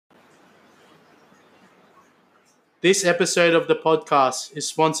This episode of the podcast is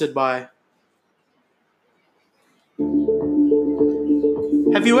sponsored by...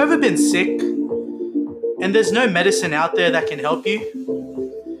 Have you ever been sick and there's no medicine out there that can help you?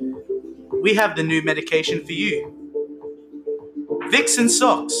 We have the new medication for you. Vicks and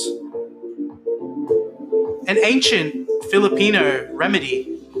Socks. An ancient Filipino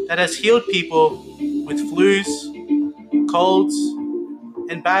remedy that has healed people with flus, colds,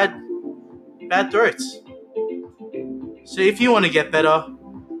 and bad throats. So if you want to get better,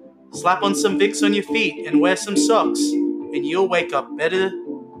 slap on some Vicks on your feet and wear some socks, and you'll wake up better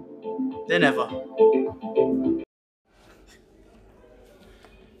than ever.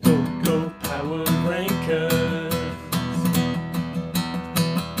 Go Power Rankers.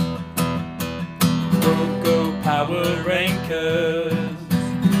 Go Power Rankers.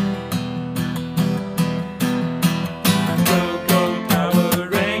 Go Power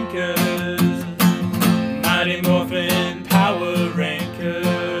Rankers. Mighty Morphin Power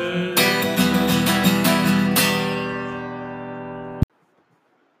Rankers.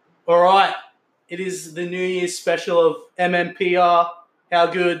 Alright, it is the New Year's special of MMPR. How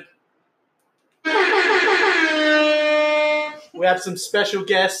good? We have some special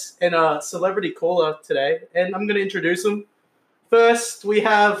guests and a celebrity caller today, and I'm going to introduce them. First, we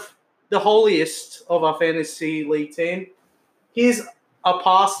have the holiest of our fantasy league team. He's a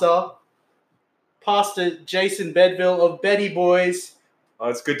pastor, Pastor Jason Bedville of Betty Boys. Oh,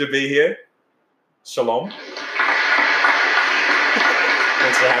 it's good to be here. Shalom. Thanks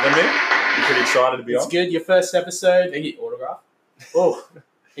for having me. I'm pretty excited to be It's on. good, your first episode. They get autograph. Oh,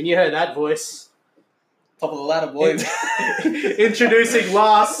 and you heard that voice. Top of the ladder, boys. Introducing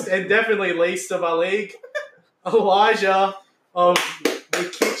last and definitely least of our league, Elijah of the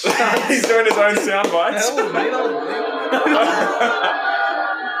Kick He's doing his own sound bites. Hell, mate, I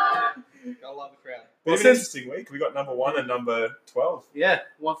love the crowd. Bit of an interesting week. We got number 1 and number 12. Yeah,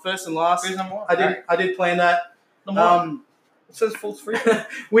 well, first and last. Who's number one? I did plan that. Number one. It says false free.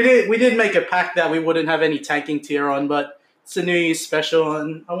 we did make a pact that we wouldn't have any tanking tier on, but it's a New Year's special,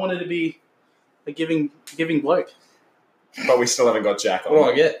 and I wanted to be a giving bloke. But we still haven't got Jack on. What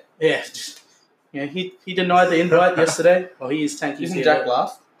do I get? Yeah, he denied the invite yesterday. Oh, he is tanking Isn't tier. Jack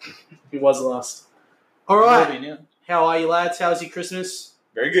last? He was last. All He right. will be now. How are you, lads? How's your Christmas?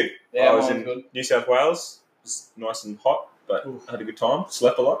 Very good. Yeah, I was mine's in good. New South Wales. It was nice and hot, but I had a good time.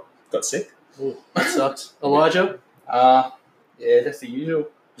 Slept a lot. Got sick. Ooh, that sucks. Elijah? Yeah, that's the usual.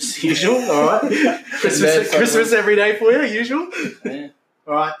 As usual. All right. Christmas every day for you, usual. Yeah.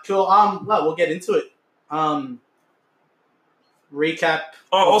 All right, cool. Well, we'll get into it. Recap.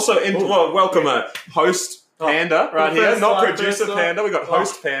 Oh, also, welcome a host Panda right here. first Not time, producer first Panda. We got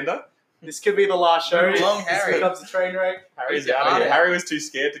host Panda. This could be the last show. Long Harry. This becomes a train wreck. Harry's He's out of out here. of Harry was too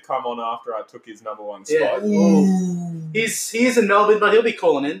scared to come on after I took his number 1 Yeah. spot. Ooh. He's in Melbourne, but he'll be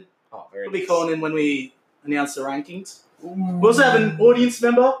calling in. Oh, very He'll be nice. calling in when we announce the rankings. We also have an audience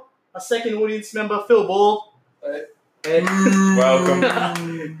member, a second audience member, Phil Ball. Hey. Welcome.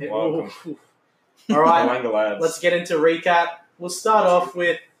 Welcome. All right, Malanga lads. let's get into recap. We'll start off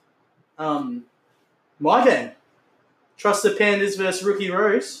with my game. Trust the Pandas versus Rookie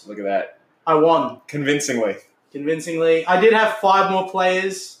Rose. Look at that. I won Convincingly. convincingly. I did have 5 more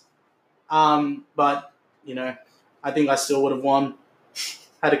players, but, I think I still would have won.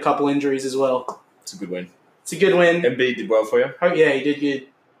 Had a couple injuries as well. It's a good win. It's a good win. Embiid did well for you. Yeah, he did good.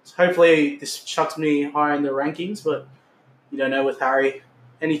 Hopefully this chucks me higher in the rankings, but you don't know with Harry.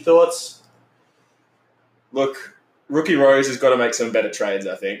 Any thoughts? Look, Rookie Rose has got to make some better trades,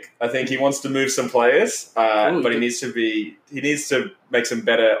 I think. I think he wants to move some players, but he needs to make some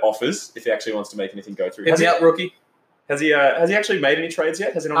better offers if he actually wants to make anything go through. Heads Has out, rookie. he actually made any trades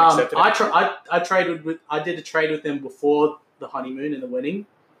yet? Has he not accepted it? I did a trade with him before the honeymoon and the wedding,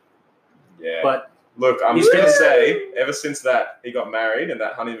 Yeah. but Look, I'm He's just going to been- say, ever since that he got married and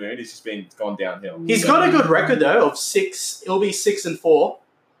that honeymoon, he's just gone downhill. he's got a good record though of 6. It'll be 6-4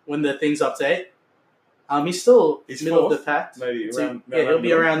 when the things update. He's still He's middle fourth, of the pack. Maybe So, around. yeah, he'll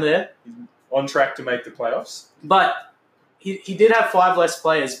be around there. on track to make the playoffs. But he did have 5 less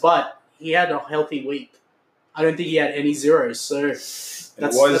players, but he had a healthy week. I don't think he had any zeros, so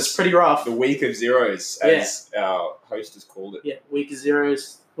that's pretty rough. The week of zeros, as our host has called it. Yeah, week of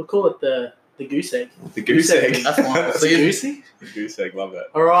zeros. We'll call it the goose egg. The goose egg. That's fine. The goosey? The goose egg, love that.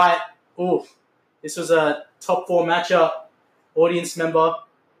 All right. Ooh, this was a top 4 matchup. Audience member.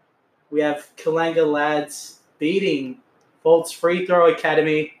 We have Kalanga Lads beating Bolts Free Throw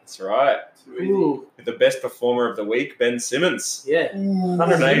Academy. That's right. Ooh, With the best performer of the week, Ben Simmons. yeah.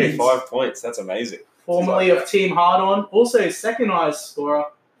 185 points. That's amazing. Formerly of Team Hard On. Also, second highest scorer.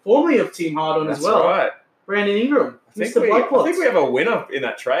 Formerly of Team Hard On That's as well. right. Brandon Ingram, I think, Mr. we, Blood I Clots. think we have a winner in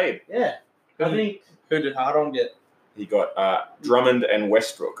that trade. Yeah, I think Who did Hardon get? He got Drummond and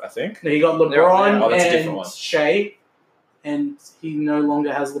Westbrook, I think. he got They're up LeBron now. Oh, that's a different and one. Shea, and he no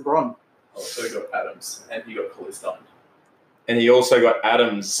longer has LeBron. Also got Adams, and he got Callistein. And he also got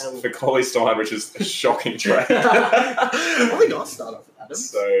Adams Oh. for Collie Stein, which is a shocking trade. I think I started off with Adams.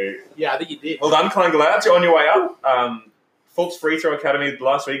 So, Yeah, I think you did. well done, Klein Glad. You're on your way up. Fultz Free Throw Academy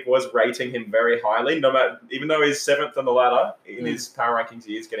last week was rating him very highly. No matter, even though he's 7th on the ladder, in his power rankings,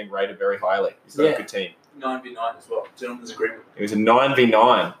 he is getting rated very highly. He's got Yeah. a good team. 9v9 as well. Gentlemen's agreement. It was a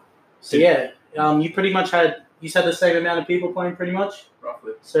 9v9. So yeah, you pretty much had the same amount of people playing, pretty much.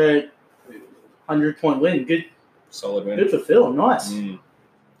 Roughly. So 100-point win, good Solid win. for Phil. Nice. Mm.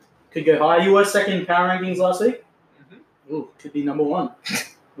 Could go higher. You were second in power rankings last week. Mm-hmm. Ooh, could be number 1.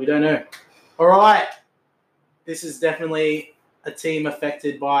 We don't know. All right, this is definitely a team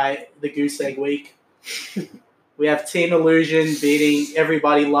affected by the Goose Egg Week. We have Team Illusion beating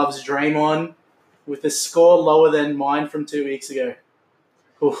Everybody Loves Draymond with a score lower than mine from 2 weeks ago.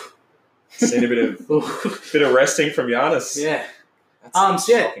 Oof. Seen a bit Oof. of resting from Giannis. Yeah. That's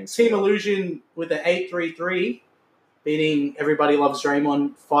So yeah, shocking Team score. Illusion with an 8-3-3, beating Everybody Loves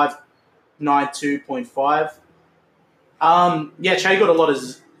Draymond 592.5. Yeah, Che got a lot of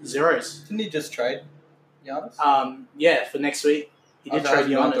zeros. Didn't he just trade Giannis? Yeah, for next week. He did Okay, trade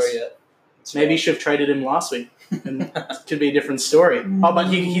hasn't gone Giannis. through yet. Maybe he should have traded him last week. And it could be a different story. Oh, but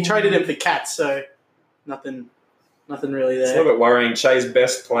he traded him for Cats, so nothing really It's a there. little bit worrying. Che's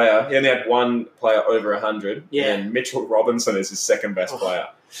best player, he only had one player over 100. Yeah. And Mitchell Robinson is his second best Oh. player.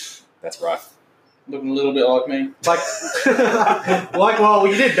 That's rough. Looking a little bit like me. Well,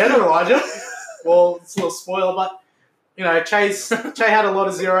 you did better, Elijah. Well, it's a little spoiler, but you know, Che had a lot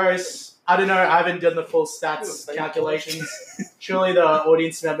of zeros. I don't know. I haven't done the full stats calculations. Surely the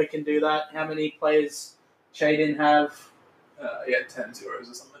audience member can do that. How many players Che didn't have? Yeah, 10 zeros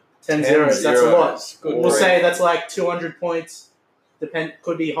or something. 10 zeros. That's a lot. Good We'll grief. say that's like 200 points.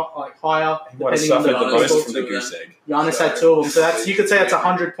 Could be like higher. He might have Depending on suffered the the most people. from the goose egg. Giannis had 2 of them, so that's you could say that's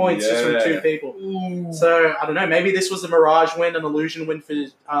 100 points just from 2 Yeah. people. So I don't know. Maybe this was a mirage win, an illusion win for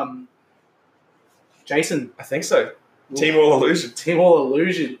Jason. I think so. Team All Illusion. Team All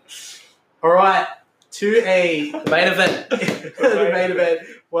Illusion. All right, to a Main event. the main event.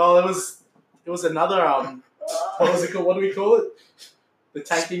 Well, it was another what was it called? What do we call it? The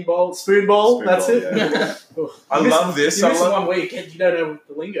tanking bowl, spoon bowl. Spoon That's bowl, it. yeah. Oof. I You love this. You I missed love- 1 week and you don't know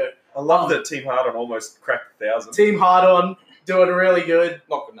the lingo. I love that Team Harden almost cracked 1,000. Team Hard On doing really good.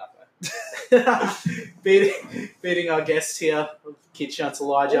 Not good enough, though. beating our guest here, Kid Shunts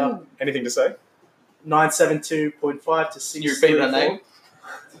Elijah, Anything to say? 972.5 to 6. Can you repeat that name?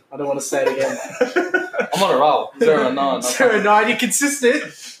 I don't want to say it again. I'm on a roll. 0-9. 09, you're consistent.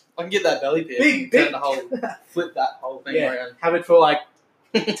 I can get that belly piercing. Big, Turn big. the whole, flip that whole thing Yeah. around. Have it for like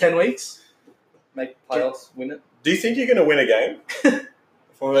 10 weeks. Make playoffs, win it. Do you think you're going to win a game?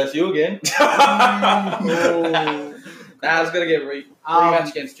 For versus you again. Ooh. Nah, I was gonna get rematch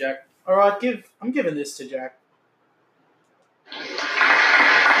against Jack. All right, I'm giving this to Jack.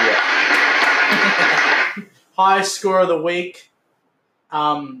 Highest score of the week,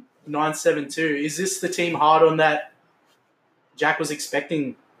 972. Is this the Team Hard On that Jack was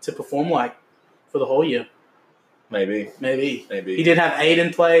expecting to perform like for the whole year? Maybe. Maybe. Maybe. He did have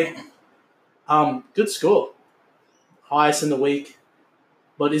Aiden play. Good score. Highest in the week.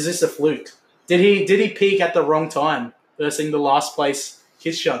 But is this a fluke? Did he peak at the wrong time versus the last place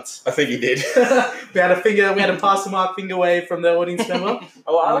Kiss Shots? I think he did. We had a pass the mark finger wave from the audience member.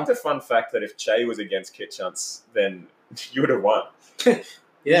 Oh, I like the fun fact that if Che was against Kit Chunts, then you would have won.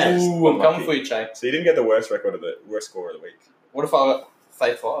 Yeah. Ooh, I'm Unlucky. coming for you, Jake. So you didn't get the worst score of the week. What if I got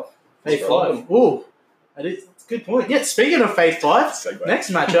Faith 5? Faith 5. Ooh. That's a good point. Yeah, speaking of Faith 5, Segue.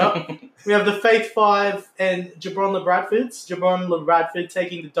 next matchup, we have the Faith 5 and Jabron LeBradfords. Jabron LeBradford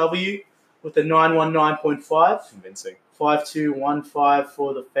taking the W with a 919.5. Convincing. 5215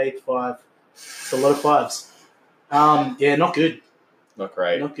 for the Faith 5. It's a lot of fives. Yeah, not good. Not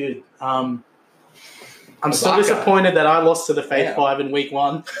great. Not good. I'm still Ozaka. disappointed that I lost to the Faith Yeah. 5 in week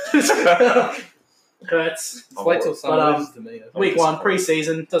 1. Hurts. Wait till But, someone loses to me. Week 1, disappointed.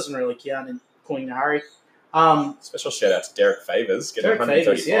 preseason, doesn't really count in according to Harry. Special shout out to Derek Favors, getting Derek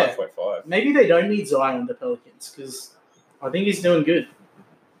Favors, yeah. 135.5. Maybe they don't need Zion, the Pelicans, because I think he's doing good.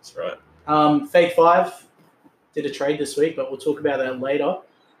 That's right. Faith 5 did a trade this week, but we'll talk about that later.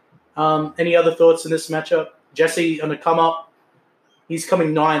 Any other thoughts in this matchup? Jesse on the come up. He's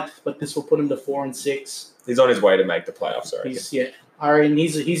coming 9th, but this will put him to 4 and 6. He's on his way to make the playoffs, I reckon. I reckon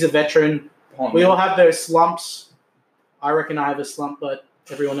he's a veteran. We all have those slumps. I reckon I have a slump, but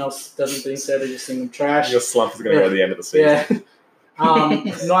everyone else doesn't think so. They just think I'm trash. Your slump is going to go to the end of the season. Yeah.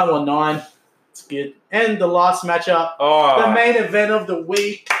 919. It's good. And the last matchup, Oh, the main event of the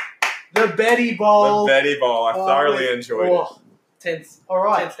week, the Betty Bowl. the Betty Bowl. I thoroughly wait. enjoyed it. Oh, Tense. all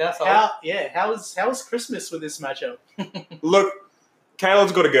right. Tense household. How was Christmas with this matchup? Look,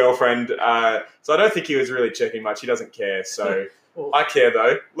 Caleb's got a girlfriend, so I don't think he was really checking much. He doesn't care, so Oh. I care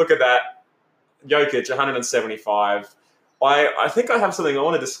though. Look at that. Jokic, 175. I think I have something I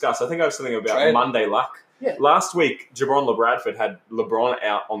want to discuss. I think I have something about Trade. Monday luck. Yeah. Last week, Jabron LeBradford had LeBron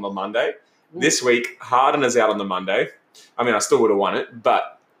out on the Monday. Ooh. This week, Harden is out on the Monday. I mean, I still would have won it,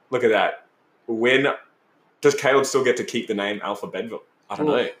 but look at that. Does Caleb still get to keep the name Alpha Bedville? I don't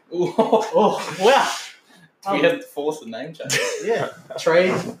Ooh. know. Oh, wow. We had to force the name change. Yeah.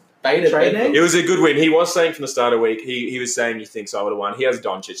 Trade. Beta Trade Bedford. name? It was a good win. He was saying from the start of the week, he was saying he thinks I would have won. He has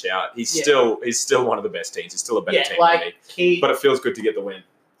Doncic out. He's still one of the best teams. He's still a better Yeah, team than me. But it feels good to get the win.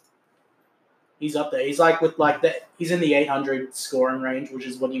 he's up there. He's like with like that. He's in the 800 scoring range, which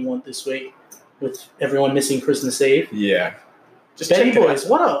is what you want this week, with everyone missing Christmas Eve. Yeah. Just Betty checked it out. boys,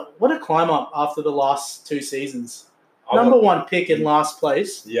 what a climb up after the last 2 seasons. I Number wa- one pick in last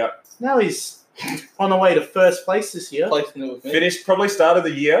place. Yep. Now he's on the way to first place this year. Placing it with me. Finished, probably started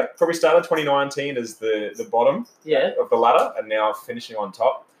the year, probably started 2019 as the bottom Yeah. of the ladder, and now finishing on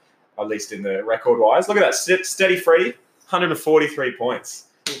top, at least in the record-wise. Look at that. Steady Freddie, 143 points.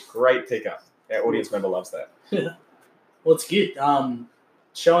 Great pickup. Our audience member loves that. Well, it's good.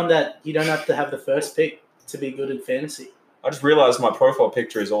 Showing that you don't have to have the first pick to be good in fantasy. I just realised my profile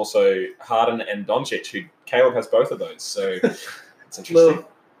picture is also Harden and Doncic, who Caleb has both of those, so it's interesting.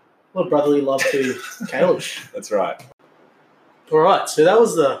 Little brotherly love to Caleb. That's right. All right, so that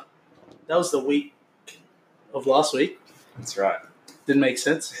was the week of last week. That's right. Didn't make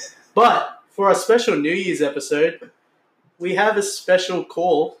sense. But for our special New Year's episode, we have a special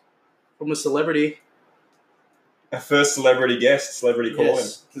call from a celebrity. Our first celebrity guest, celebrity call-in.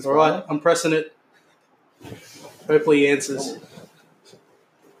 Yes. All right, I'm pressing it. Hopefully he answers.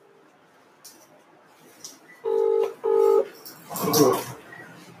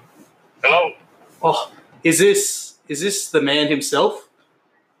 Hello, Oh, is this the man himself?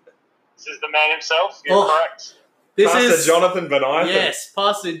 this is the man himself. You're Oh. correct. This Pastor is Jonathan Benithan. yes,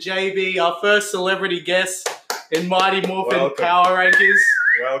 Pastor JB, our first celebrity guest in Mighty Morphin Welcome. Power Rankings.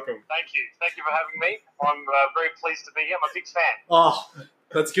 Welcome. Thank you. Thank you for having me. I'm very pleased to be here. I'm a big fan. Oh,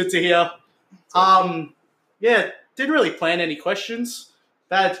 that's good to hear. Yeah, didn't really plan any questions.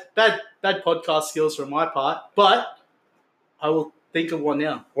 Bad podcast skills from my part, but I will think of one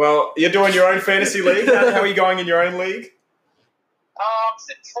now. Well, you're doing your own fantasy league. How are you going in your own league? I'm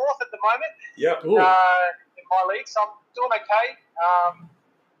sitting fourth at the moment Yep. Ooh. in my league, so I'm doing okay.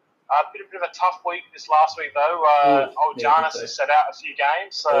 A bit of a tough week this last week, though. Old yeah, Giannis good has set out a few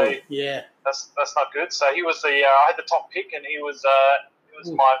games, so Yeah. that's not good. So he was I had the top pick, and he was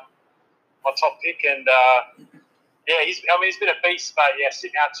my top pick, and yeah, he's been a beast, but yeah,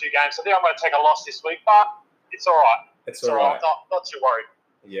 sitting out 2 games. So I think I'm going to take a loss this week, but it's all right. It's It's all all right. right. Not too worried.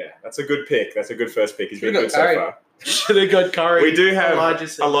 Yeah, that's a good pick. That's a good first pick. He's been Should've good so got Curry. far. Should have got Curry. We do have Elijah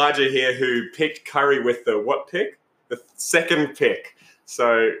said. Elijah here who picked Curry with the what pick? The second pick.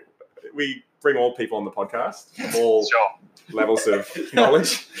 So we bring all people on the podcast of all Sure. levels of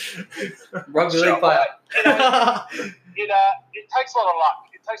knowledge. Rugby Sure. league player. It takes a lot of luck.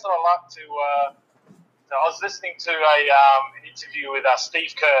 It takes a lot of luck to. I was listening to an interview with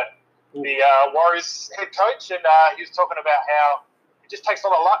Steve Kerr, the Warriors head coach, and he was talking about how it just takes a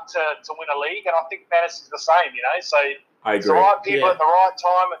lot of luck to win a league, and I think fantasy is the same. So I it's the agree. right people Yeah. at the right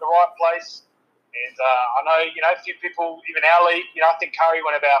time at the right place. And I know a few people, even our league. I think Curry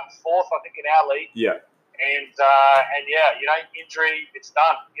went about 4th. I think in our league. Yeah. And yeah, injury, it's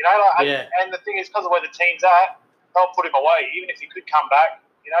done. Yeah. And the thing is, because of where the team's at, they'll put him away. Even if he could come back,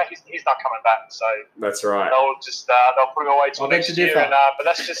 he's not coming back. So That's right. they'll put him away till I beg next to year. differ. And, but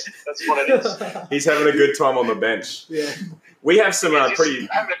that's what it is. He's having a good time on the bench. Yeah. We have some He's pretty...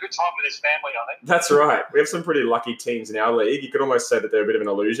 having a good time with his family, I think. That's right. We have some pretty lucky teams in our league. You could almost say that they're a bit of an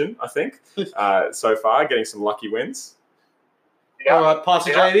illusion, I think, so far, getting some lucky wins. Yeah. All right,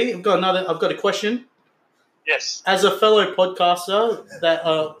 Pastor Yeah. JB, I've got a question. Yes. As a fellow podcaster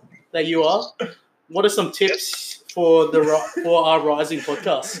that you are, what are some tips for our rising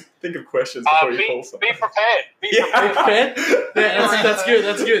podcast? Think of questions before you Be call someone. prepared. Be Yeah. prepared. Okay? Yeah, that's good.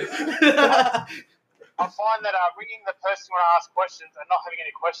 That's good. I find that ringing the person when I ask questions and not having any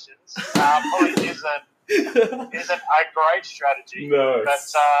questions probably isn't a great strategy. No. But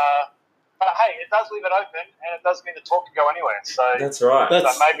But hey, it does leave it open, and it does mean the talk can go anywhere. So, That's right.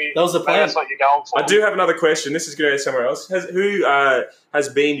 That's- so maybe that was the maybe plan. that's what you're going for. I do have another question. This is going to go somewhere else. Who has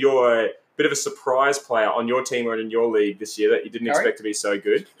been your bit of a surprise player on your team or in your league this year that you didn't Harry? expect to be so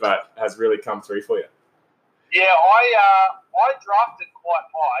good, but has really come through for you? Yeah, I drafted quite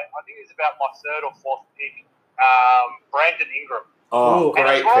high. I think it was about my third or fourth pick. Brandon Ingram. Oh, Ooh. And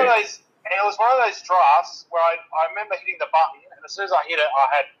great it was one of pick. those. And it was one of those drafts where I remember hitting the button, and as soon as I hit it, I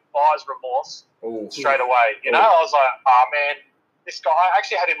had buyer's remorse Ooh. straight away. You know, I was like, oh man, this guy. I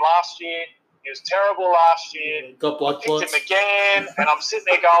actually had him last year. He was terrible last year. Got blood Picked clots. him again, and I'm sitting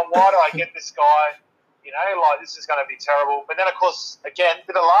there going, why do I get this guy? You know, like this is going to be terrible. But then, of course, again,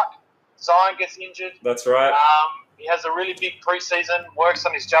 bit of luck. Zion gets injured. That's right. He has a really big preseason, works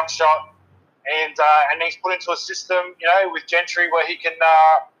on his jump shot, and he's put into a system, you know, with Gentry where he can,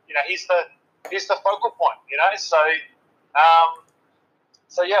 you know, he's the focal point, you know. So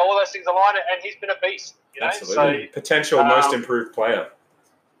yeah, all those things align, and he's been a beast, you know. Absolutely. So Potential most improved player.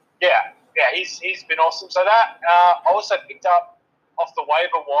 yeah, he's been awesome. So that I also picked up off the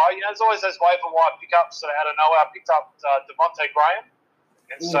waiver wire. You know, there's always those waiver wire pickups that out of nowhere. I picked up Devontae Graham,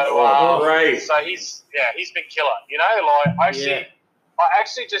 and so great. so he's been killer. You know, like I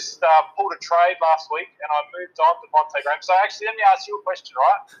actually just pulled a trade last week, and I moved on to Devontae Graham. So actually, let me ask you a question,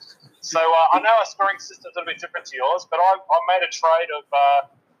 right? So I know our scoring system's a little bit different to yours, but I made a trade of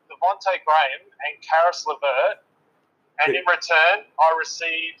Devontae Graham and Karis LeVert, and in return, I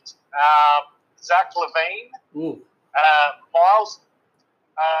received Zach Levine, Ooh. Miles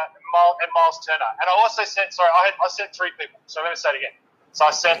Turner, and I also sent. Sorry, I sent three people. So let me say it again. So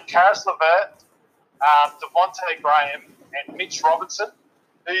I sent Karis LeVert, Devontae Graham, and Mitch Robinson,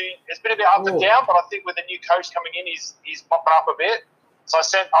 who has been a bit up and down, but I think with the new coach coming in, he's popping up a bit. So I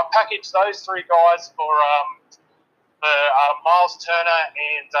packaged those three guys for Miles Turner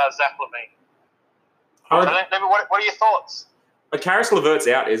and Zach Levine. What are your thoughts? Karis LeVert's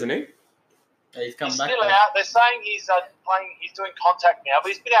out, isn't he? Yeah, he's coming He's back. still though. out. They're saying he's playing. He's doing contact now, but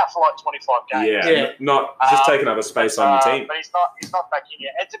he's been out for like 25 games. Yeah. Not just taking up a space on your team. But he's not back in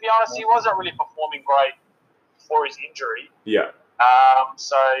yet. And to be honest, he wasn't really performing great before his injury. Yeah.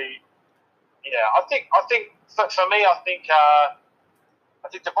 So yeah, I think for me, I think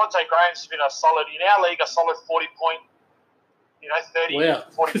Devontae Graham's been a solid in our league, a solid 40-point,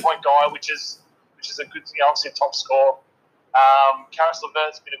 40-point guy, which is a good thing. Obviously, a top score. Karis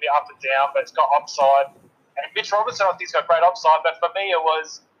LeVert's been a bit up and down, but it's got upside. And Mitch Robinson, I think, has got great upside. But for me, it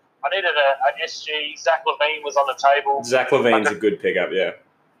was I needed an SG. Zach Levine was on the table. Zach Levine's a good pickup, yeah.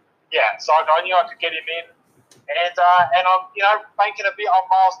 Yeah, so I knew I could get him in, and I'm banking a bit on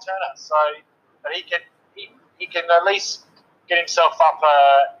Miles Turner, so that he can at least get himself up.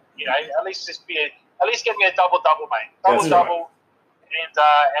 At least get me a double, mate. Double. And a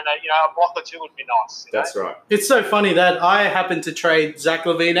block or two would be nice. That's right. It's so funny that I happened to trade Zach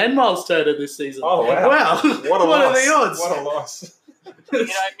Levine and Miles Turner this season. Oh, wow. Wow. What a What loss. are the odds? What a loss.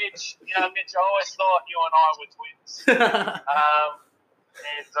 Mitch, I always thought you and I were twins.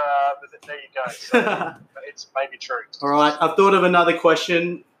 But there you go. So it's maybe true. All right. I've thought of another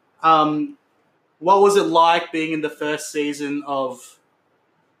question. What was it like being in the first season of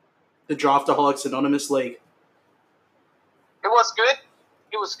the Draftaholics Anonymous League? It was good.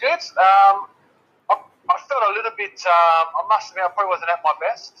 I felt a little bit, I must admit, I probably wasn't at my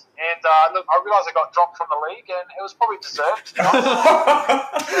best. And look, I realised I got dropped from the league, and it was probably deserved. To be honest.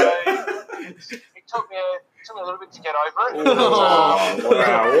 So it took me a little bit to get over it.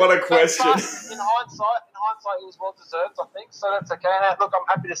 Wow, what a question. But in hindsight, it was well deserved, I think. So that's okay. And look, I'm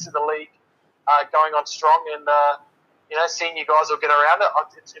happy to see the league going on strong, and seeing you guys will get around it.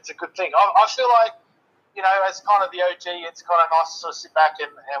 It's a good thing. I feel like, as kind of the OG, it's kind of nice to sort of sit back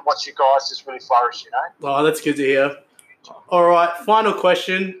and watch you guys just really flourish, Oh, that's good to hear. All right, final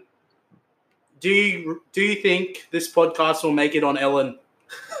question. Do you think this podcast will make it on Ellen?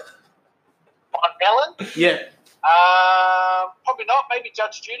 On Ellen? Yeah. Probably not. Maybe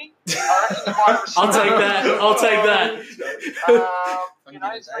Judge Judy. I reckon you might I'll take that.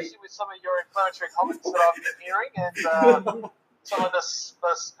 Especially with some of your inflammatory comments that I've been hearing, and some of the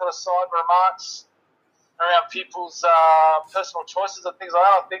kind of side remarks around people's personal choices and things like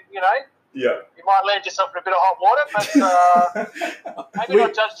that. I think, Yeah. you might land yourself in a bit of hot water, but maybe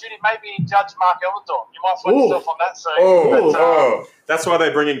not Judge Judy, maybe Judge Mark Elmendorf. You might find yourself on that soon. That's why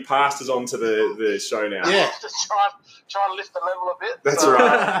they're bringing pastors onto the show now. Yeah. Just try and lift the level a bit. That's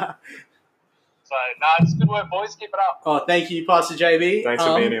right. So, it's good work, boys. Keep it up. Oh, thank you, Pastor JB. Thanks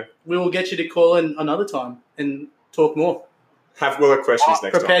for being here. We will get you to call in another time and talk more. Have Willa questions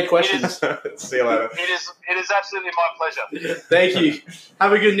next Prepared questions. time. See you later. It is absolutely my pleasure. Thank you.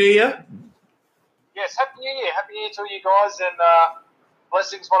 Have a good New Year. yes, Happy New Year. Happy New Year to you guys, and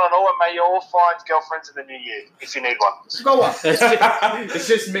blessings one and all, and may you all find girlfriends in the new year, if you need one. Go on. It's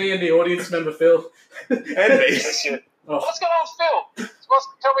just me and the audience member, Phil. And me. Yes, yeah. Oh. What's going on with Phil?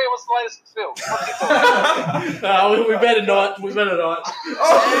 Tell me what's the latest with Phil. What's he doing? We better not. We better not.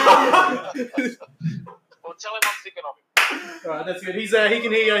 Well, tell him I'm thinking of him. All right, that's good. He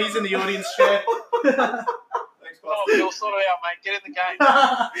can hear you. He's in the audience chair. Thanks, Come on, Phil, sort it out, mate. Get in the game.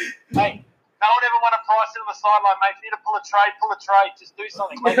 Hey, no one ever won a prize sit on the sideline, mate. If you need to pull a trade. Just do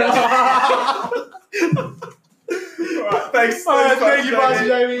something. Make it All right, thanks. All right, thank you, Master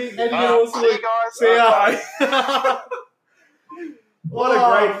Jamie. And you also. See you guys. See ya. Bye. What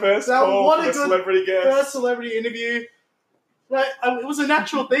a great first call what for a the good celebrity guest. first celebrity interview. Like, it was a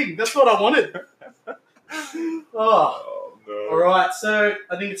natural thing. That's what I wanted. Oh. Oh, no. All right, so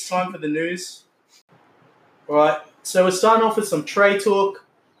I think it's time for the news. All right, so we're starting off with some trade talk.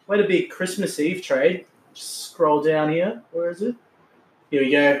 We had a big Christmas Eve trade. Just scroll down here. Where is it? Here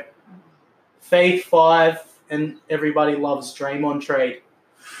we go. Faith 5 and everybody loves Draymond trade.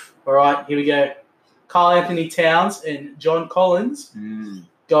 All right, here we go. Karl Anthony Towns and John Collins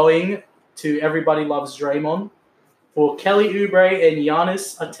going to everybody loves Draymond for Kelly Oubre and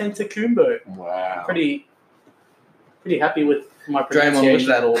Giannis Antetokounmpo. Wow. Pretty happy with my Draymond wins pronunciation.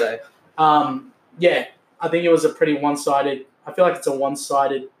 that all day. Yeah, I think it was a pretty one-sided. I feel like it's a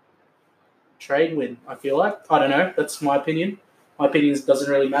one-sided trade win. I feel like I don't know. That's my opinion. My opinion doesn't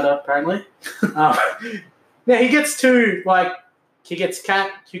really matter apparently. Yeah, he gets two. Like he gets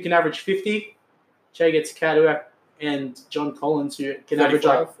Cat, who can average 50. Jay gets Cat, and John Collins, who can average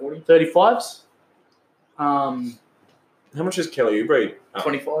like 40. 35s. How much is Kelly Oubre?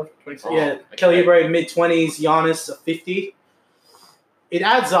 25, 26. Yeah, okay. Kelly Oubre mid-20s, Giannis a 50. It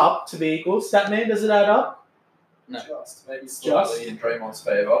adds up to be equal. Statman, does it add up? No. Just maybe slightly in Draymond's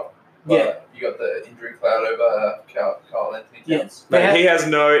favour. But Yeah. you got the injury cloud over Carl Anthony Yeah. Towns. They Mate, had- he has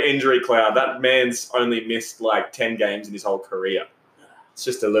no injury cloud. That man's only missed like 10 games in his whole career. It's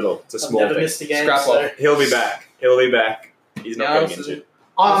just a little. It's a I've small never thing. missed a game. Scrap so. off. He'll be back. He's not Yeah, getting injured.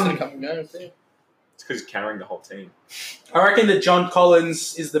 a couple games too. It's because he's carrying the whole team. I reckon that John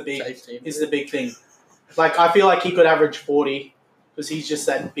Collins is the big thing. Like I feel like he could average 40 because he's just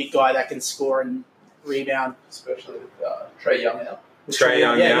that big guy that can score and rebound. Especially with Trae Young out. Trae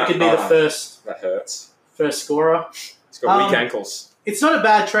Young yeah, out. he could be the That hurts. first scorer. He's got weak Um, ankles. It's not a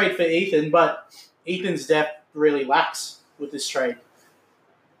bad trade for Ethan, but Ethan's depth really lacks with this trade.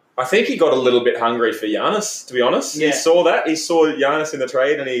 I think he got a little bit hungry for Giannis, to be honest. Yeah. He saw that. He saw Giannis in the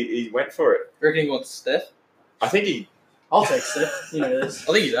trade and he went for it. You reckon he wants Steph? I think he I'll take Steph. You know this.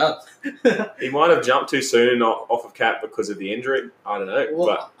 I think he does. might have jumped too soon off of Cat because of the injury. I don't know. Well,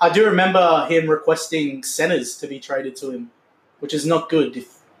 but I do remember him requesting centers to be traded to him, which is not good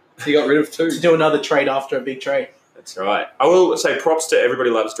He got rid of two. to do another trade after a big trade. that's right. I will say props to everybody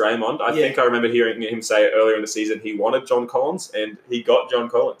loves Draymond. I Yeah. think I remember hearing him say earlier in the season he wanted John Collins and he got John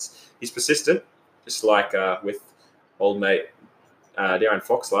Collins. He's persistent, just like with old mate Darren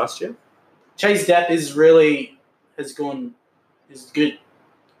Fox last year. Jay's depth is good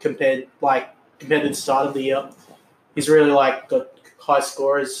compared to the start of the year. He's really got high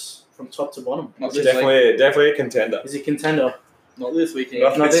scorers from top to bottom. Not this week. Definitely a contender. He's a contender. Not this weekend.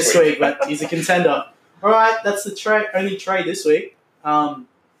 Not Not this this week, but he's a contender. All right, that's the only trade this week.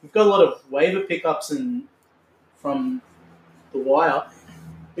 We've got a lot of waiver pickups from the wire.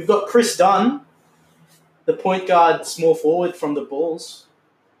 We've got Chris Dunn, the point guard, small forward from the Bulls,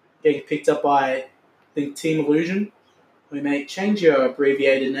 getting picked up by, I think, Team Illusion. We may change your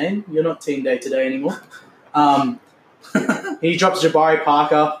abbreviated name. You're not Team Day today anymore. He drops Jabari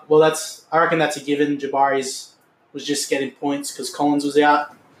Parker. Well, I reckon that's a given. Jabari's was just getting points because Collins was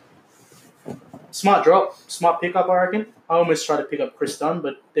out. Smart drop, smart pickup, I reckon. I almost tried to pick up Chris Dunn,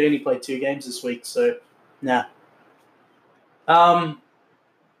 but they only played 2 games this week, so nah.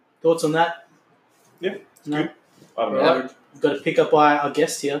 Thoughts on that? Yeah, it's No? good. I don't know. Yeah. We've got a pickup by our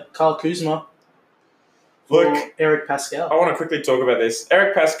guest here, Kyle Kuzma, for Look, Eric Pascal. I want to quickly talk about this.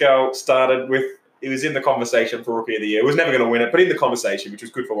 Eric Pascal started with, he was in the conversation for Rookie of the Year. He was never going to win it, but in the conversation, which was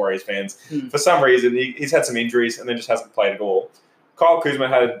good for Warriors fans. For some reason, he's had some injuries and then just hasn't played at all. Kyle Kuzma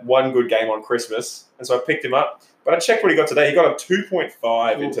had one good game on Christmas, and so I picked him up. But I checked what he got today. He got a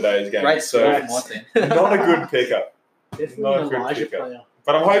 2.5 in today's game. Great So score for my team. not a good pickup. Definitely not a an good Elijah pickup. player.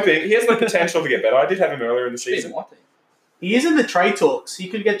 But I'm hoping, he has the potential to get better. I did have him earlier in the He's season. my team. He is in the trade talks. He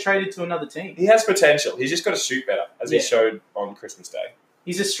could get traded to another team. He has potential. He's just got to shoot better, as Yeah. he showed on Christmas Day.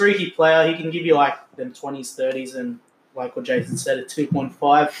 He's a streaky player. He can give you them 20s, 30s, and like what Jason said, a 2.5.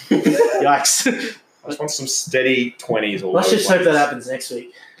 Yikes. I just want some steady 20s all Let's over just the hope that place. happens next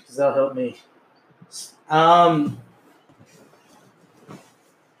week because that'll help me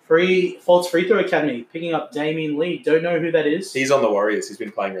False Free Throw Academy picking up Damian Lee. Don't know who that is. He's on the Warriors. He's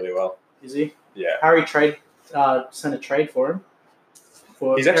been playing really well. Is he? Yeah. Harry sent a trade for him.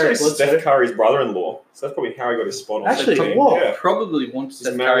 He's actually Eric Bledsoe. Steph Curry's brother-in-law. So that's probably how he got his spot on. Actually, the team. what? Yeah, Probably wants He's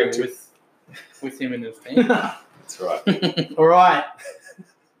Steph married Curry to- with him in his team. that's right. All right.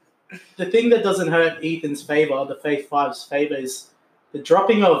 The thing that doesn't hurt Ethan's favor, the Faith Five's favor, is the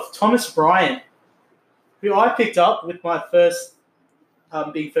dropping of Thomas Bryant, who I picked up with my first,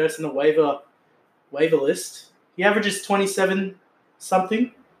 being first in the waiver list. He averages 27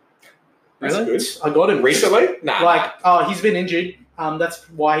 something. That's Really? good. I got him Recently? Nah. Like, he's been injured. That's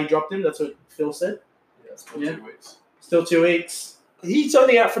why he dropped him. That's what Phil said. Yeah, it's been Yeah. 2 weeks. Still 2 weeks. He's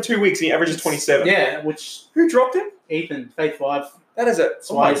only out for 2 weeks and he averages 27. Yeah, which Who dropped him? Ethan, Faith Five, That is a...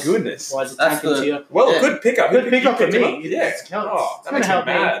 Oh, my Wise. goodness. why is it That's tanking the- tier? Well, Yeah. good pickup. Good pickup for picked him me. up. Yeah. It's counts. Oh, It's that gonna makes me help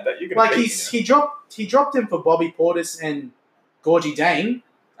me. mad that you're going Like to he dropped him for Bobby Portis and Gorgie Dane.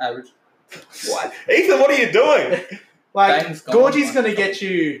 Average. What? Ethan, what are you doing? Like Dane's gone. Gorgie's gonna get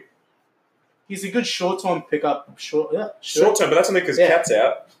you. He's a good short-term pickup. Short Short term, but that's only because Yeah. Cat's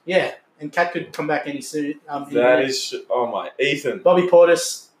out. Yeah, and Cat could come back any soon. That is... Oh, my. Ethan. Bobby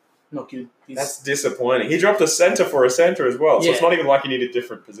Portis, not good. He's That's disappointing. He dropped a centre for a centre as well, so it's Yeah. not even like he needed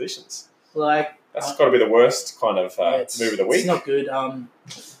different positions. like That's got to be the worst kind of it's, move of the It's week. not good. I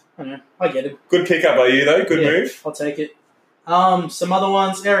don't know. I get it. Good pickup by you, though. Good Yeah. move. I'll take it. Some other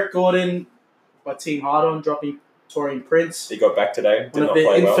ones. Eric Gordon by Team Hardon dropping Torian Prince. He got back today. Did One of not the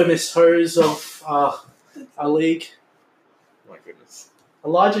play well. infamous hoes of our league. My goodness.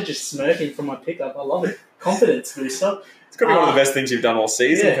 Elijah just smirking from my pickup. I love it. Confidence booster. It's got to be one of the best things you've done all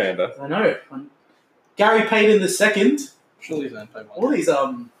season, Yeah. Panda. I know. Gary Payton the second. Surely he's only played All one. these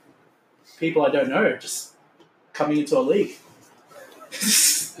people I don't know just coming into a league.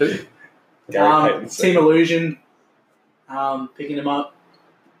 Gary Payton. Team Illusion. Picking him up.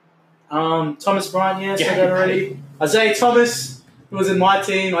 Thomas Bryant, yes, I got already. Isaiah Thomas, who was in my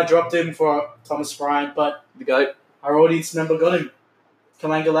team. I dropped him for Thomas Bryant, but The GOAT. our audience member got him.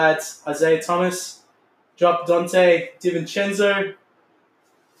 Kalanga lads, Isaiah Thomas. Dropped Dante DiVincenzo.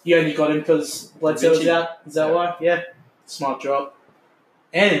 You only got him because Bledsoe was Vinci. out. Is that why? Yeah. Smart drop.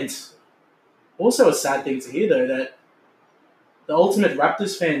 And also a sad thing to hear, though, that the ultimate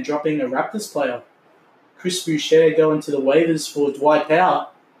Raptors fan dropping a Raptors player. Chris Boucher going to the waivers for Dwight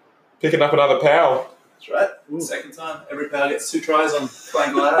Powell. Picking up another Powell. That's right. Ooh. Second time. Every power gets 2 tries on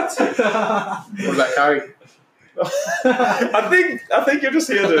playing lads. What about Curry? I think you're just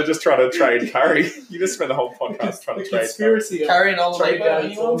here to just try to trade Curry. You just spent the whole podcast trying The to trade Curry. conspiracy of Curry and trade Oladipo,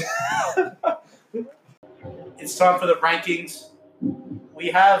 value. anyone? It's time for the rankings. We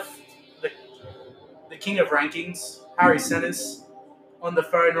have the king of rankings, Harry Sennis, on the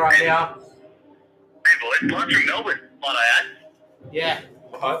phone right now. Hey boys, live from Melbourne, might I add. Yeah,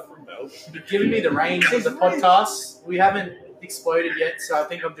 Live from Melbourne. you've given me the reins of the podcast. We haven't exploded yet, so I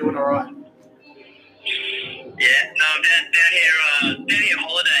think I'm doing all right. Yeah, no, I'm down here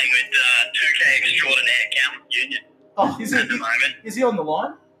holidaying with 2K Extraordinaire Accountant Union Oh, is at the moment. he on the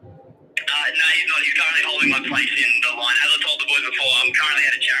line? No, he's not. He's currently holding my place in the line. As I told the boys before, I'm currently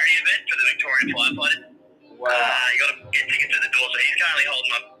at a charity event for the Victorian Firefighters. Wow. You got to get tickets at the door, so he's currently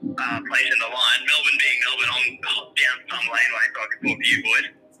holding my place in the line. Melbourne being Melbourne, I'm down some laneway so I can talk to you boys.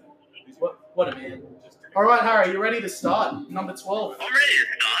 What a man. All right, Harry, you ready to start? Number 12. I'm ready to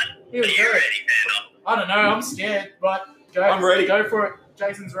start. Here Are we you go. ready, Panda? I don't know, I'm scared, but go. I'm ready. Go for it.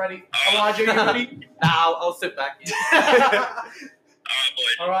 Jason's ready. Elijah, you ready? Nah, I'll sit back. All right,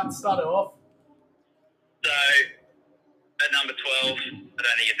 boys. All right, start it off. So, at number 12, I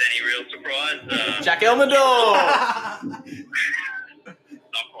don't think it's any real surprise. Jack Elmador!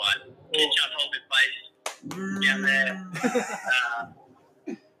 Not quite. He just holds his place down there.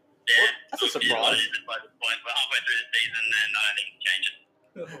 Yeah, That's a it is what surprise. it is at this point. We're halfway through the season, and I don't think it's changing.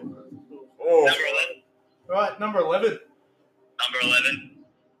 Oh. Number 11. All right, number 11. Number 11.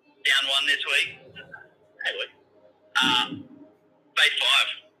 Down 1 this week. Hey, look. Phase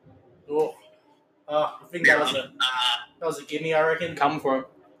 5. Oh, I think that was a gimme, I reckon. Come for him.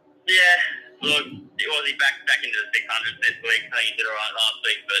 Yeah, look, he was back into the 600s this week. I think he did alright last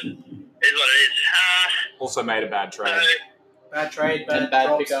week, but it is what it is. Also made a bad So, trade. Bad trade, And bad bad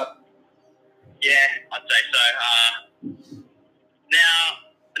drops. pickup. yeah, I'd say so. Now,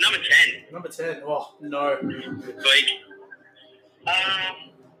 number 10 Number 10. Oh, no. week.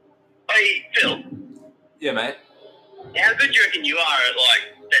 Hey, Phil, Yeah, mate. how good do you reckon you are at,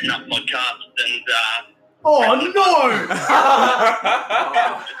 like, setting up podcasts and, Oh, no!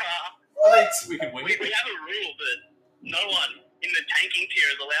 we can we have a rule that no one in the tanking tier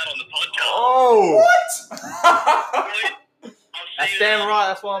is allowed on the podcast. Oh! Boys, I've That's seen damn enough. right.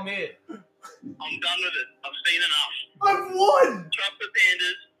 That's why I'm here. I'm done with it. I've seen enough. I've won. Trust the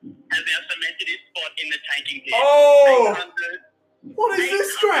Pandas has now cemented his spot in the tanking tier. Oh! 800 What is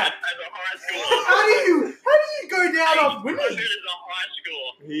this crap? as a high score. How do you go down off 800 winning? as a high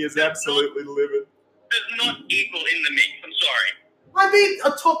score. He is absolutely livid. Does not equal in the mix. I'm sorry. I beat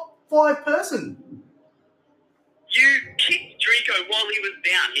a top 5 person. You kicked Drico while he was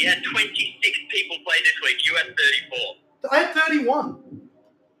down. He had 26 people play this week. You had 34. I had 31.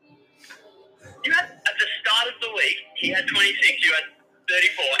 You had, at the start of the week, he had 26, you had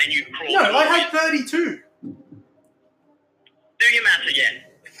 34, and you crawled. No, I forward. had 32. Do your maths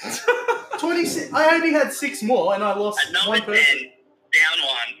again. 26. I only had 6 more, and I lost At number 1 10, person. down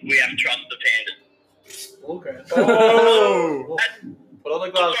 1, we have Trust the Pandas. Okay. Oh! Put on the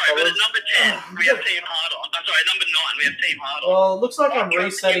I'm gloves, sorry, but fellas. at number 10, we have Team Hard On. I'm sorry, at number 9, we have Team Hard On. Well, it looks like I'm Trust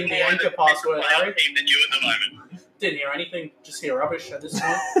resetting the more in anchor the password, playoff Harry. team than you at the moment. Didn't hear anything. Just hear rubbish at this point.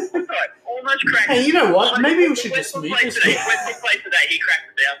 Sorry, almost cracked. Hey, you know what? Maybe we should Westwood just mute played this. today. Westwood played today. He cracked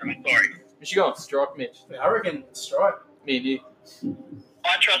it out. I'm sorry. We should go on strike, Mitch. I reckon strike. Me and you.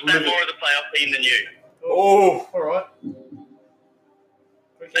 I trust that more of the playoff team than you. Oh! All right.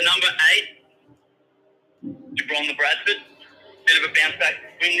 The number 8, Jabron the Bradford. Bit of a bounce back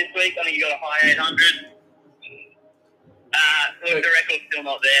win this week. I think you got a high 800. Look, the record's still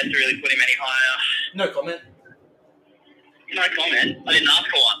not there to really put him any higher. No comment. No comment. I didn't ask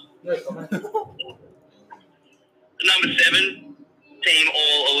for one. No comment. Number 7, Team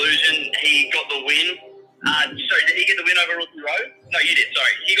All Illusion. He got the win. Sorry, did he get the win over Rookie Road? No, you did.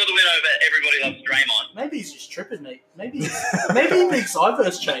 Sorry, he got the win over Everybody Loves Draymond. Maybe he's just tripping me. Maybe he thinks I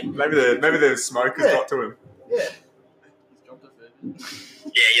verse chain. Maybe the smoke has Yeah. got to him. Yeah. He's jumped a fair bit.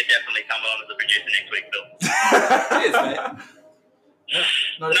 Yeah, you're definitely coming on as a producer next week, Phil. Cheers, mate.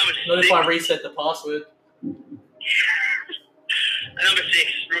 Not Number if 6. I reset the password. Number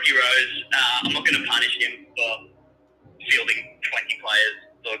 6, Rookie Rose. I'm not going to punish him for fielding 20 players.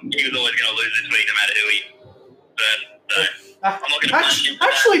 Look, he was always going to lose this week, no matter who he first. So I'm not going to punish him for that.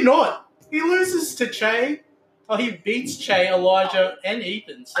 Actually, not. He loses to Che. Oh, he beats Che, Elijah, and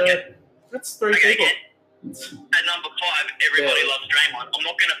Ethan. So Okay. that's 3 Okay, people. again, at number 5, Everybody Loves Draymond. I'm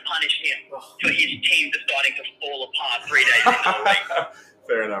not going to punish him for his team deciding to fall apart 3 days into the week.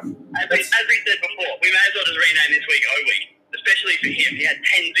 Fair enough. As we said before, we may as well just rename this week O Week, especially for him. He had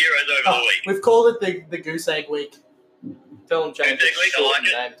 10 zeros over the week. We've called it the Goose Egg Week. Tell him change Good the week, I short like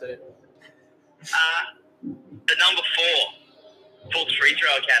it. name too. At number 4, Fultz Free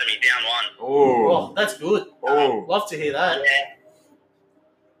Throw Academy, down 1. Oh! Oh, that's good. Oh! Love to hear that. Yeah.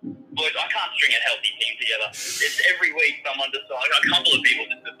 Boys, I can't string a healthy team together. It's every week someone decides, a couple of people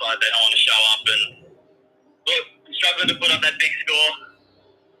just decide they don't want to show up, and look, I'm struggling to put up that big score.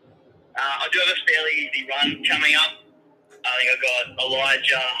 I do have a fairly easy run coming up. I think I've got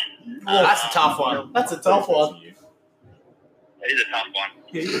Elijah. Oh, That's a tough one. That's a tough one. It is a tough one.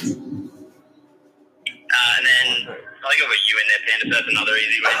 And then I think I've got you in there, Panda, so that's another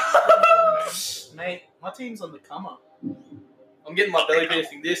easy win. Mate, my team's on the come up. I'm getting my belly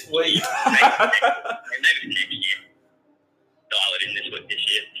piercing this week. Maybe next year. Dial it in this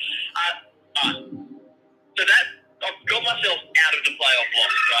year. Alright. So that, I've got myself out of the playoff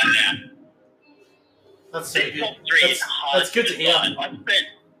blocks right now. That's so The good. top 3 is hard That's good to hear. decide. I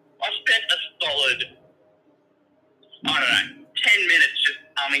spent a solid, I don't know, 10 minutes just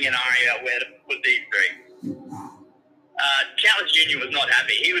umming and ahhing about where to put these 3. Challenge Junior was not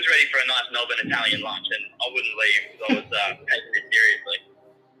happy. He was ready for a nice Melbourne Italian lunch, and I wouldn't leave because I was taking it seriously.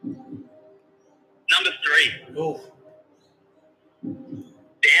 Number 3, Oh.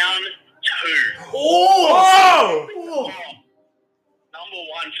 down 2. Oh! Oh. Number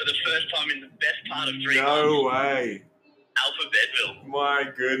 1 for the first time in the best part of 3 No months, way! Alphabetville. My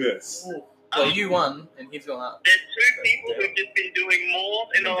goodness! So you won, and he's gone up. There's 2 people who've just been doing more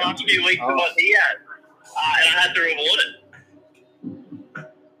in the last few weeks than what he has. And I had to reward it.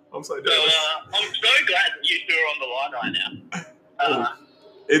 I'm so So jealous. I'm so glad that you two are on the line right now.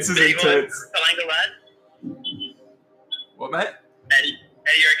 It's as Steve, intense. Kalanka lad, What, mate? how do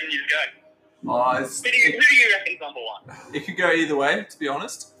you reckon you go? Who do you reckon's number 1? It could go either way, to be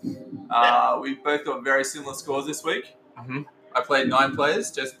honest. We both got very similar scores this week. Mhm. I played 9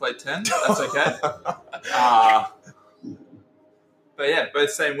 players, Jess played 10. That's okay. But yeah,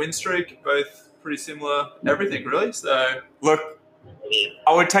 both same win streak, both pretty similar everything, really. So Look,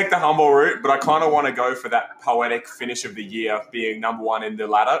 I would take the humble route, but I kind of want to go for that poetic finish of the year, being number 1 in the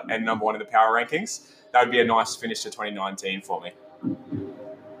ladder and number 1 in the power rankings. That would be a nice finish to 2019 for me.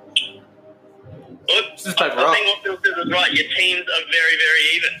 Look, Just paper I up. think what Phil says is right. Your teams are very, very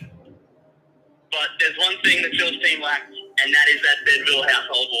even. But there's one thing that Phil's team lacks, and that is that Bedville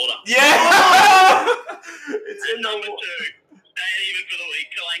household water. Yeah! It's And number 2, staying even for the week,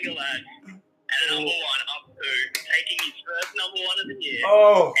 Kalanga lads. And number 1, up to taking his first number 1 of the year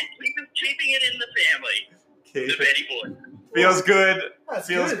Oh, and keeping it in the family. The Betty boys. feels good. That's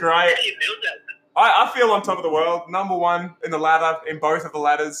Feels good. great. How do you feel, Jason? I feel on top of the world. Number 1 in the ladder, in both of the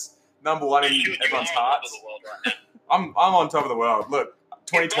ladders. Number 1 in You everyone's are on top of hearts. the world right now. I'm on top of the world. Look,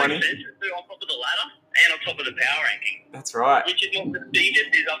 2020. Both centres are on top of the ladder and on top of the power ranking. That's right. Which is more prestigious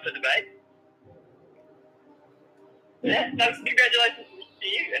is up for debate. Yeah, so congratulations to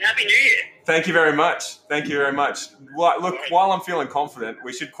you and Happy New Year. Thank you very much. Thank you very much. Look, while I'm feeling confident,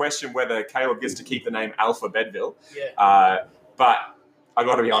 we should question whether Caleb gets to keep the name Alpha Bedville. Yeah. But I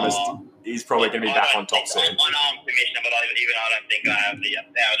got to be honest, he's probably going to be back on top soon. I know I'm commissioner, but even I don't think I have the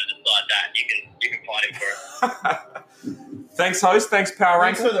power to decide that. You can fight him for it. Thanks, host. Thanks, Power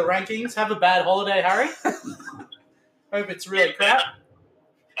Thanks Ranker. for the rankings. Have a bad holiday, Harry. Hope it's really crap. I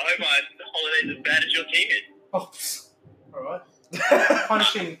hope my holiday's as bad as your team is. Oh, all right.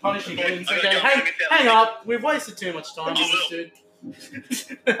 Punishing wins. Okay, hang up. We've wasted too much time with this dude.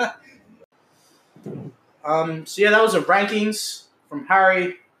 So yeah, that was the rankings from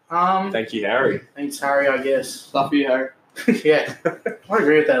Harry. Thank you, Harry. Thanks, Harry. I guess. Stuff you, Harry. Yeah, I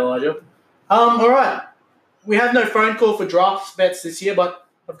agree with that, Elijah. All right. We have no phone call for draft bets this year, but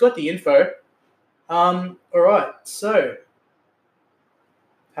I've got the info. All right. So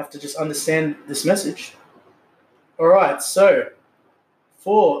have to just understand this message. All right. So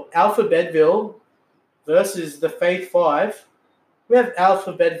for Alpha Bedville versus the Faith 5, we have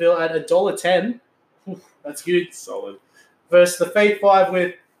Alpha Bedville at $1.10. That's good. Solid. Versus the Faith 5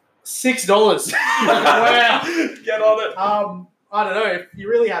 with $6. Wow. Get on it. I don't know. If you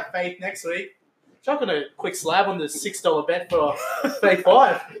really have faith next week, chuck on a quick slab on the $6 bet for Faith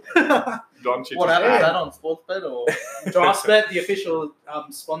 5. Doncic. What happened? Is that on Sportsbet or? Draftbet, the official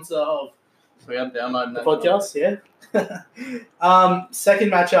sponsor of We have downloaded the that. podcast, yeah.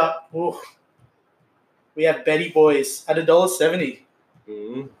 Second matchup, we have Betty Boys at $1.70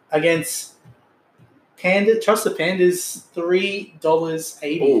 Mm. against Panda. Trust the Pandas,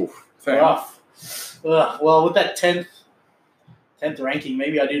 $3.80. Ooh. Fair enough. Ugh, well, with that 10th ranking,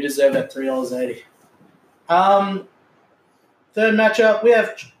 maybe I do deserve that $3.80. Third matchup, we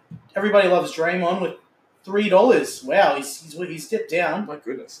have Everybody Loves Draymond with $3. Wow, he's dipped down My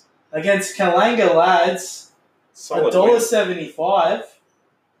goodness. against Kalanga Lads, Solid win. $1.75.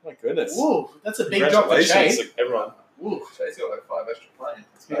 My goodness. Ooh, that's a big drop for Shay. Congratulations, everyone. Ooh, Shay's got like 5 extra playing.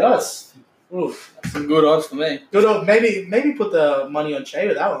 he does. Ooh, Some good odds for me. good. Maybe put the money on Shay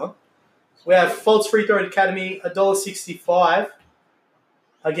with that one. We have Faults Free Throw Academy, $1.65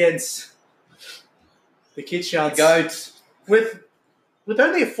 against the Kid Shunts. Goats. with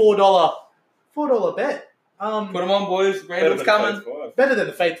only a $4 bet. Put them on, boys. Better Randall's than coming. Faith 5. Better than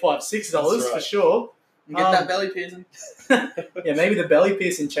the Faith 5, $6 That's for right. sure. And get that belly piercing. Yeah, maybe the belly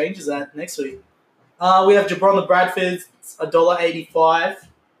piercing changes that next week. We have Jabron the Bradfords, $1.85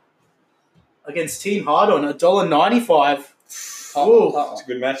 against Team Hardon, $1.95. Ooh. It's a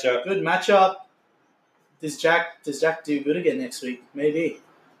good matchup. Good matchup. Does Jack do good again next week? Maybe.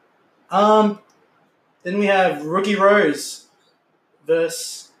 Then we have Rookie Rose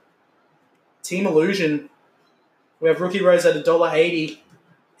versus Team Illusion. We have Rookie Rose at $1.80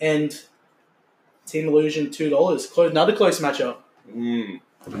 and Team Illusion $2. Another close matchup. Mm.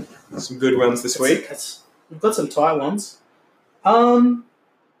 Some good ones this week. We've got some tight ones.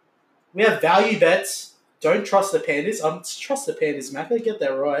 We have value bets. Don't trust the Pandas. Trust the Pandas, Mac. They get that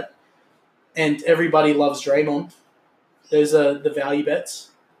right. And Everybody Loves Draymond. Those are the value bets.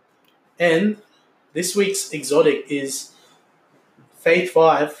 And this week's exotic is Faith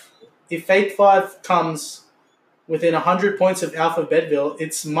 5. If Faith 5 comes within 100 points of Alpha Bedville,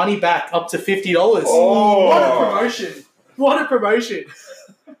 it's money back up to $50. Oh. What a promotion. What a promotion.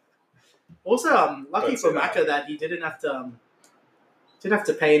 Also, lucky Don't for say that. Macca that he didn't have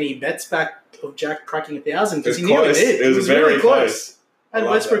to pay any bets back of Jack cracking 1,000 It was because he nearly close. did. It was very really close. I And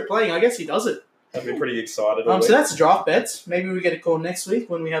love Westbrook that. playing, I guess he does it. I'd be pretty excited. all So week. that's draft bets. Maybe we get a call next week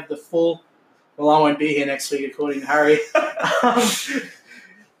when we have the full. Well, I won't be here next week, according to Harry.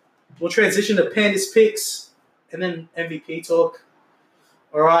 We'll transition to Pandas picks and then MVP talk.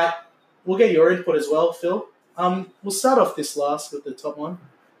 All right, we'll get your input as well, Phil. We'll start off this last with the top one.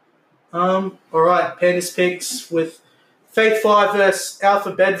 All right, Pandas picks with Faith 5 versus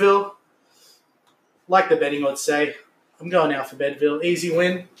Alpha Bedville. Like the betting odds say, I'm going Alpha Bedville. Easy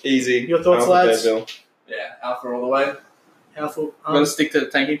win. Easy. Your thoughts, Alpha lads? Bedville. Yeah, Alpha all the way. Powerful. I'm going to stick to the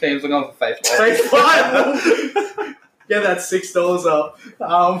tanking teams. I'm going for Faith. Faith five. Get that $6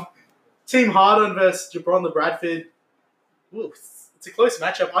 up. Team Hardon versus Jabron Bradford. Ooh, it's a close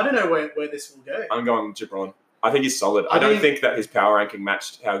matchup. I don't know where this will go. I'm going Gibron. I think he's solid. I don't think that his power ranking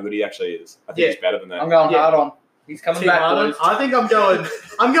matched how good he actually is. I think he's better than that. I'm going hard on. He's coming Team back, Hardon. boys. I think I'm going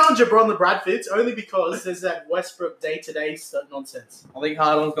Jabron the Bradfords only because there's that Westbrook day-to-day nonsense. I think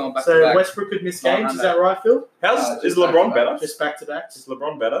Hardon's going back to So back. Westbrook could miss games. Is that right, Phil? Is LeBron better? Just back-to-backs. Is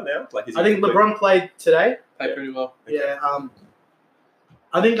LeBron better now? I think LeBron played today. Played pretty well. Yeah.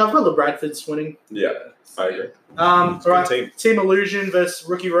 I think I've got the Bradfords winning. Yeah, I agree. All right. Team. Team Illusion versus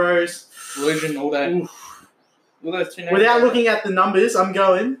Rookie Rose. Illusion all day. Oof. All those two names. Without looking at the numbers, I'm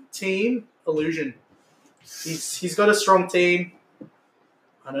going Team Illusion. He's got a strong team.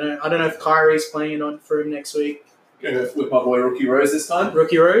 I don't know if Kyrie's playing on for him next week. Going to go with my boy Rookie Rose this time.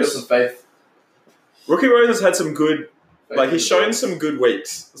 Rookie Got Rose. some faith. Rookie Rose has had some good, Faith he's in shown him. some good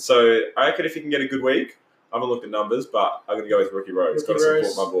weeks. So I reckon if he can get a good week, I haven't looked at numbers, but I'm going to go with Rookie Rose. Got to Rookie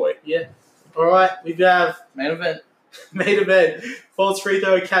support my boy. All right, we have Main event. main event: Falls Free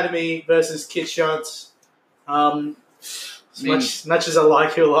Throw Academy versus Kit Shunts. Much as I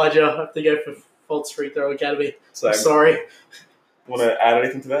like you, Elijah, I have to go for Falls Free Throw Academy. So, I'm sorry. want to add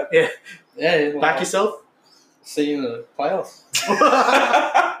anything to that? Yeah. Well, Back yourself. See you in the playoffs.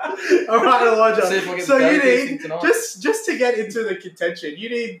 All right, Elijah. See if we can So go you this need tonight. just to get into the contention, you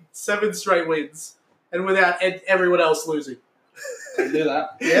need 7 straight wins, and without everyone else losing. Can do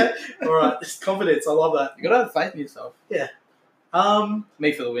that. Yeah. All right. It's confidence. I love that. You gotta have faith in yourself.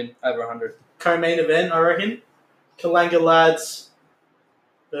 Me for the win. Over 100. Co-main event, I reckon. Kalanga Lads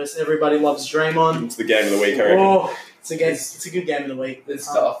versus Everybody Loves Draymond. It's the game of the week, I reckon. Oh, it's a good game of the week. It's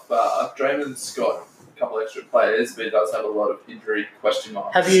tough. Draymond's got a couple extra players, but he does have a lot of injury question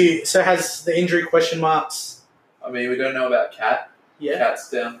marks. Has the injury question marks? I mean, we don't know about Cat. Yeah. Cat's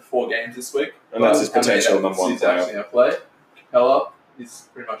down for 4 games this week. And that's his How many potential games number 1 he's player. actually going to play. Capella, he's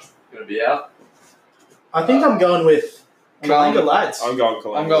pretty much going to be out. I think I'm going with Kalanga Lads. I'm going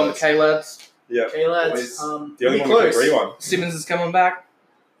Kalanga. I'm going with K-Lads. Yeah. Okay, lads. Boys. The only Pretty one we can close. agree on. Simmons is coming back.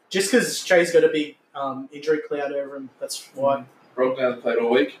 Just because Trey's got a big injury cloud over him, that's why Brogdon hasn't played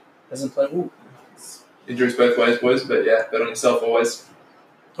all week. he hasn't played. Ooh. Injuries both ways, boys, but yeah, bet on yourself always.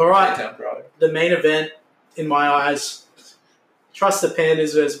 All right. Down Friday. The main event, in my eyes, trust the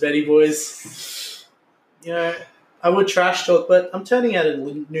Pandas versus Betty Boys. You know, I would trash talk, but I'm turning out a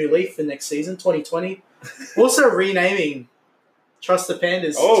new leaf for next season, 2020. Also renaming Trust the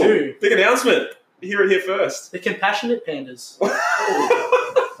Pandas too. Big announcement. You hear it here first. The Compassionate Pandas. I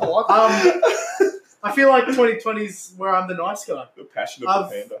like that. I feel like 2020 is where I'm the nice guy. The passion of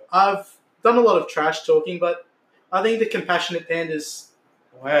the panda. I've done a lot of trash talking, but I think the Compassionate Pandas,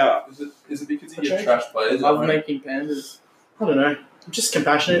 Wow. Is it because you Okay. get trash players? Love making pandas. I don't know, I'm just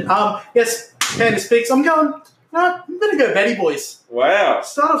compassionate. Yes, Pandas picks. I'm going to go Betty Boys. Wow.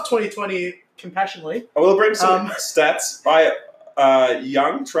 Start of 2020 compassionately. I will bring some Um, stats.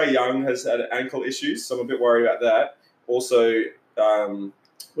 Trey Young has had ankle issues, so I'm a bit worried about that. Also,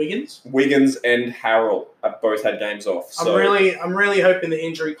 Wiggins. Wiggins and Harrell have both had games off. So, I'm really hoping the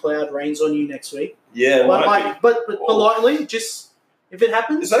injury cloud rains on you next week. yeah, But politely, just if it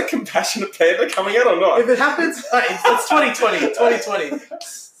happens, is that a compassionate panda coming out or not? if it happens, hey, it's 2020. 2020.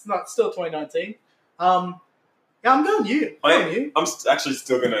 It's not still 2019. Yeah, I'm going you. I'm going you. I'm actually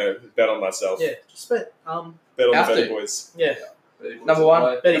still going to bet on myself. Yeah, just bet. Bet on the Have Betty to. Boys. Yeah. Number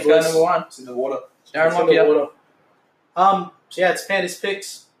 1. Betty Let's go Boys. number 1. It's in the water. Aaron It's in the Lockyer. water. So yeah, it's Pandas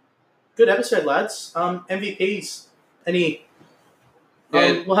picks. Good episode, lads. MVPs. Any?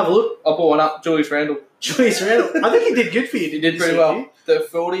 Yeah. We'll have a look. I'll put one up. Julius Randle. Julius Randle. I think he did good for you. He did this pretty week, well. The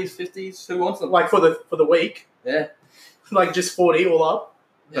 40s, 50s. Who wants them? Like for the week. Yeah. Like just 40 all up.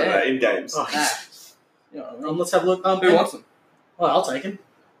 Yeah. In games. Oh, Nah. You know what I mean? let's have a look. Who wants them? Oh, I'll take him.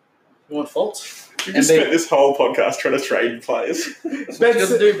 You want Fultz? You just spent this whole podcast trying to trade players. That's what you got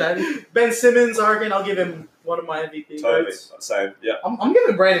to do, baby. Ben Simmons, I reckon I'll give him one of my MVP Totally. votes. Same. Yeah. I'm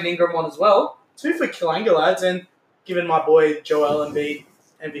giving Brandon Ingram one as well. 2 for Kalanga, lads, and giving my boy Joel Embiid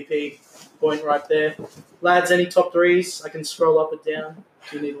MVP point right there. Lads, any top threes? I can scroll up and down.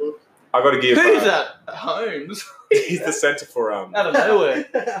 Do you need a look? I got to give. Who's that? Holmes. He's the centre for Out of nowhere.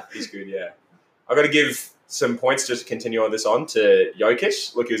 He's good, yeah. I got to give some points just to continue on this on to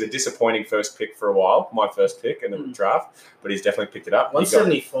Jokic. Look, he was a disappointing first pick for a while, my first pick in the draft, but he's definitely picked it up. He got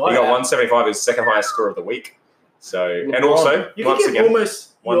 175. 175, his second highest score of the week. So, and LeBron. also, You once can give again,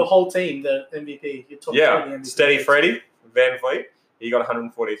 almost your whole team the MVP. Your top three MVP. Steady Freddie Van Vliet. He got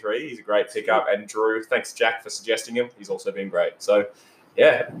 143. He's a great pickup. And Drew, thanks Jack for suggesting him. He's also been great. So,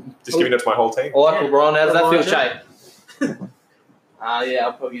 yeah, just giving it to my whole team. I like LeBron. How does that feel, Shay? Yeah,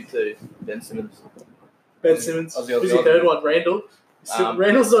 I'll probably to Ben Simmons. Ben Simmons. Aussie, Who's your Aussie. third one? Randall.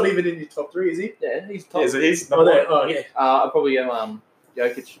 Randall's not even in your top three, is he? Yeah, he's top. He's Oh, there. Oh, yeah. I'll probably go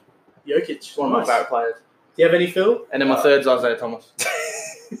Jokic. Jokic. One of my Nice. favourite players. Do you have any, Phil? And then my third's Isaiah Thomas.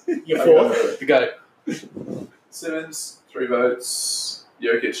 Your fourth? You go. Simmons, 3 votes.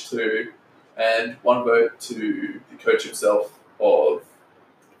 Jokic, 2. And 1 vote to the coach himself of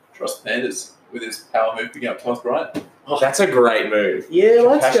Trust Pandas with his power move picking up Thomas Bryant. That's a great move. Yeah,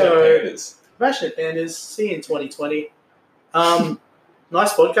 let's Passionate go. Pandas. Passionate Pandas. See you in 2020.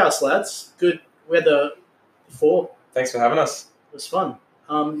 Nice podcast, lads. Good weather before. Thanks for having us. It was fun.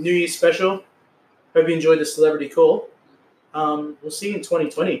 New Year's special. Hope you enjoyed the celebrity call. We'll see you in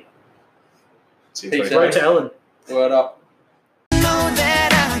 2020. See you Peace soon. Right to Ellen. Word up.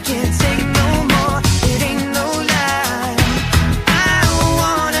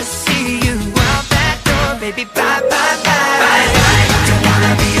 Baby, bye, bye, bye. Don't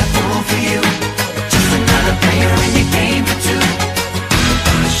wanna be a fool for you. Just another player in your game for two.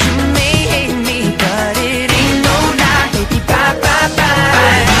 You may hate me, but it ain't no lie. Baby, bye, bye,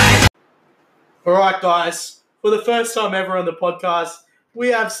 bye. All right, guys. For the first time ever on the podcast, we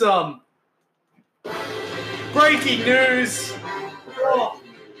have some breaking news. Oh.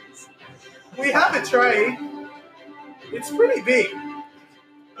 We have a trade. It's pretty big.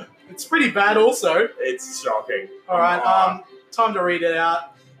 It's pretty bad also. It's shocking. All right, time to read it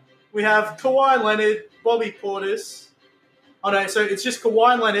out. We have Kawhi Leonard, Bobby Portis. Oh no, so it's just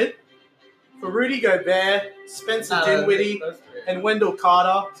Kawhi Leonard for Rudy Gobert, Spencer Dinwiddie, and Wendell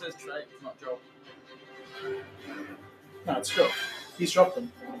Carter. It says trade, it's not job. No, it's dropped. He's dropped them.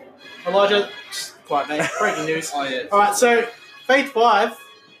 Elijah, quiet mate. Breaking news. Oh, yeah. All right, so Faith 5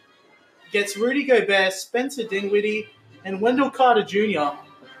 gets Rudy Gobert, Spencer Dinwiddie, and Wendell Carter Jr.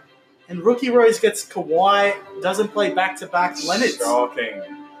 And Rookie Rose gets Kawhi, doesn't play back-to-back Leonard. Shocking.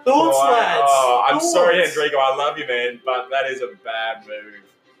 Thoughts, Kawhi- lads? Oh, I'm Thoughts? sorry, Enrico. I love you, man, but that is a bad move.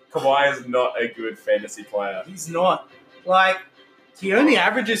 Kawhi is not a good fantasy player. He's not. Like, he only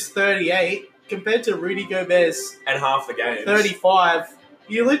averages 38 compared to Rudy Gobert's And half the games. 35.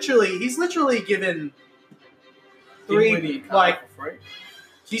 He's literally given Dinwiddie three, like, for free.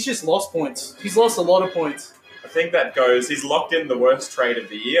 he's just lost points. He's lost a lot of points. I think that goes. He's locked in the worst trade of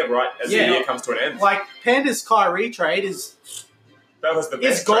the year, right? As Yeah. the year comes to an end. Like, Panda's Kyrie trade is, That was the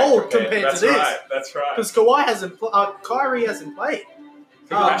it's best trade gold compared to That's this. right. That's right. because Kyrie hasn't played.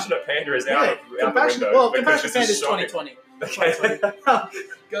 Compassionate Panda is out, Yeah, out the Compassionate, window. well, because Compassionate this is Panda's shocking. 2020. Okay.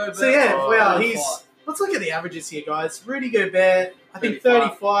 Go So yeah, back. well, Oh, he's. fine. Let's look at the averages here, guys. Rudy Gobert, I think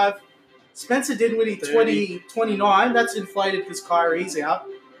 35. 35. Spencer Dinwiddie, 30. 29. That's inflated because Kyrie's out.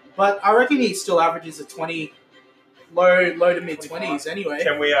 But I reckon he still averages a 20, low to mid 20s anyway.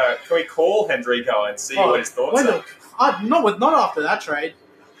 Can we call Hendrico and see what his thoughts Wendell, are? not after that trade.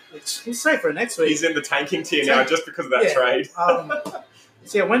 We'll save for next week. He's in the tanking tier now just because of that Yeah. trade.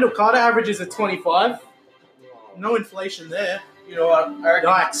 So yeah, Wendell Carter averages a 25. No inflation there. You know what? I reckon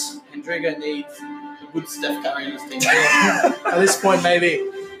Yikes. Hendrigo needs a good Steph Curry in his team. At this point, maybe.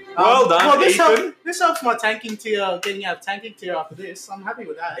 Well done, this Ethan. This helps my tanking tier, getting out of tanking tier after this. I'm happy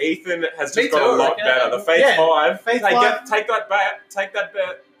with that. Ethan has Me just got too, a I lot reckon. better. The Faith Yeah, 5. Faith Hey, 5. take that bet. Take that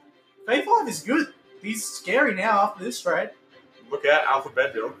bet. Phase 5 is good. He's scary now after this trade. Look out,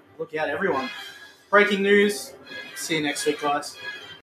 Alphabet Bill. Look out, everyone. Breaking news. See you next week, guys.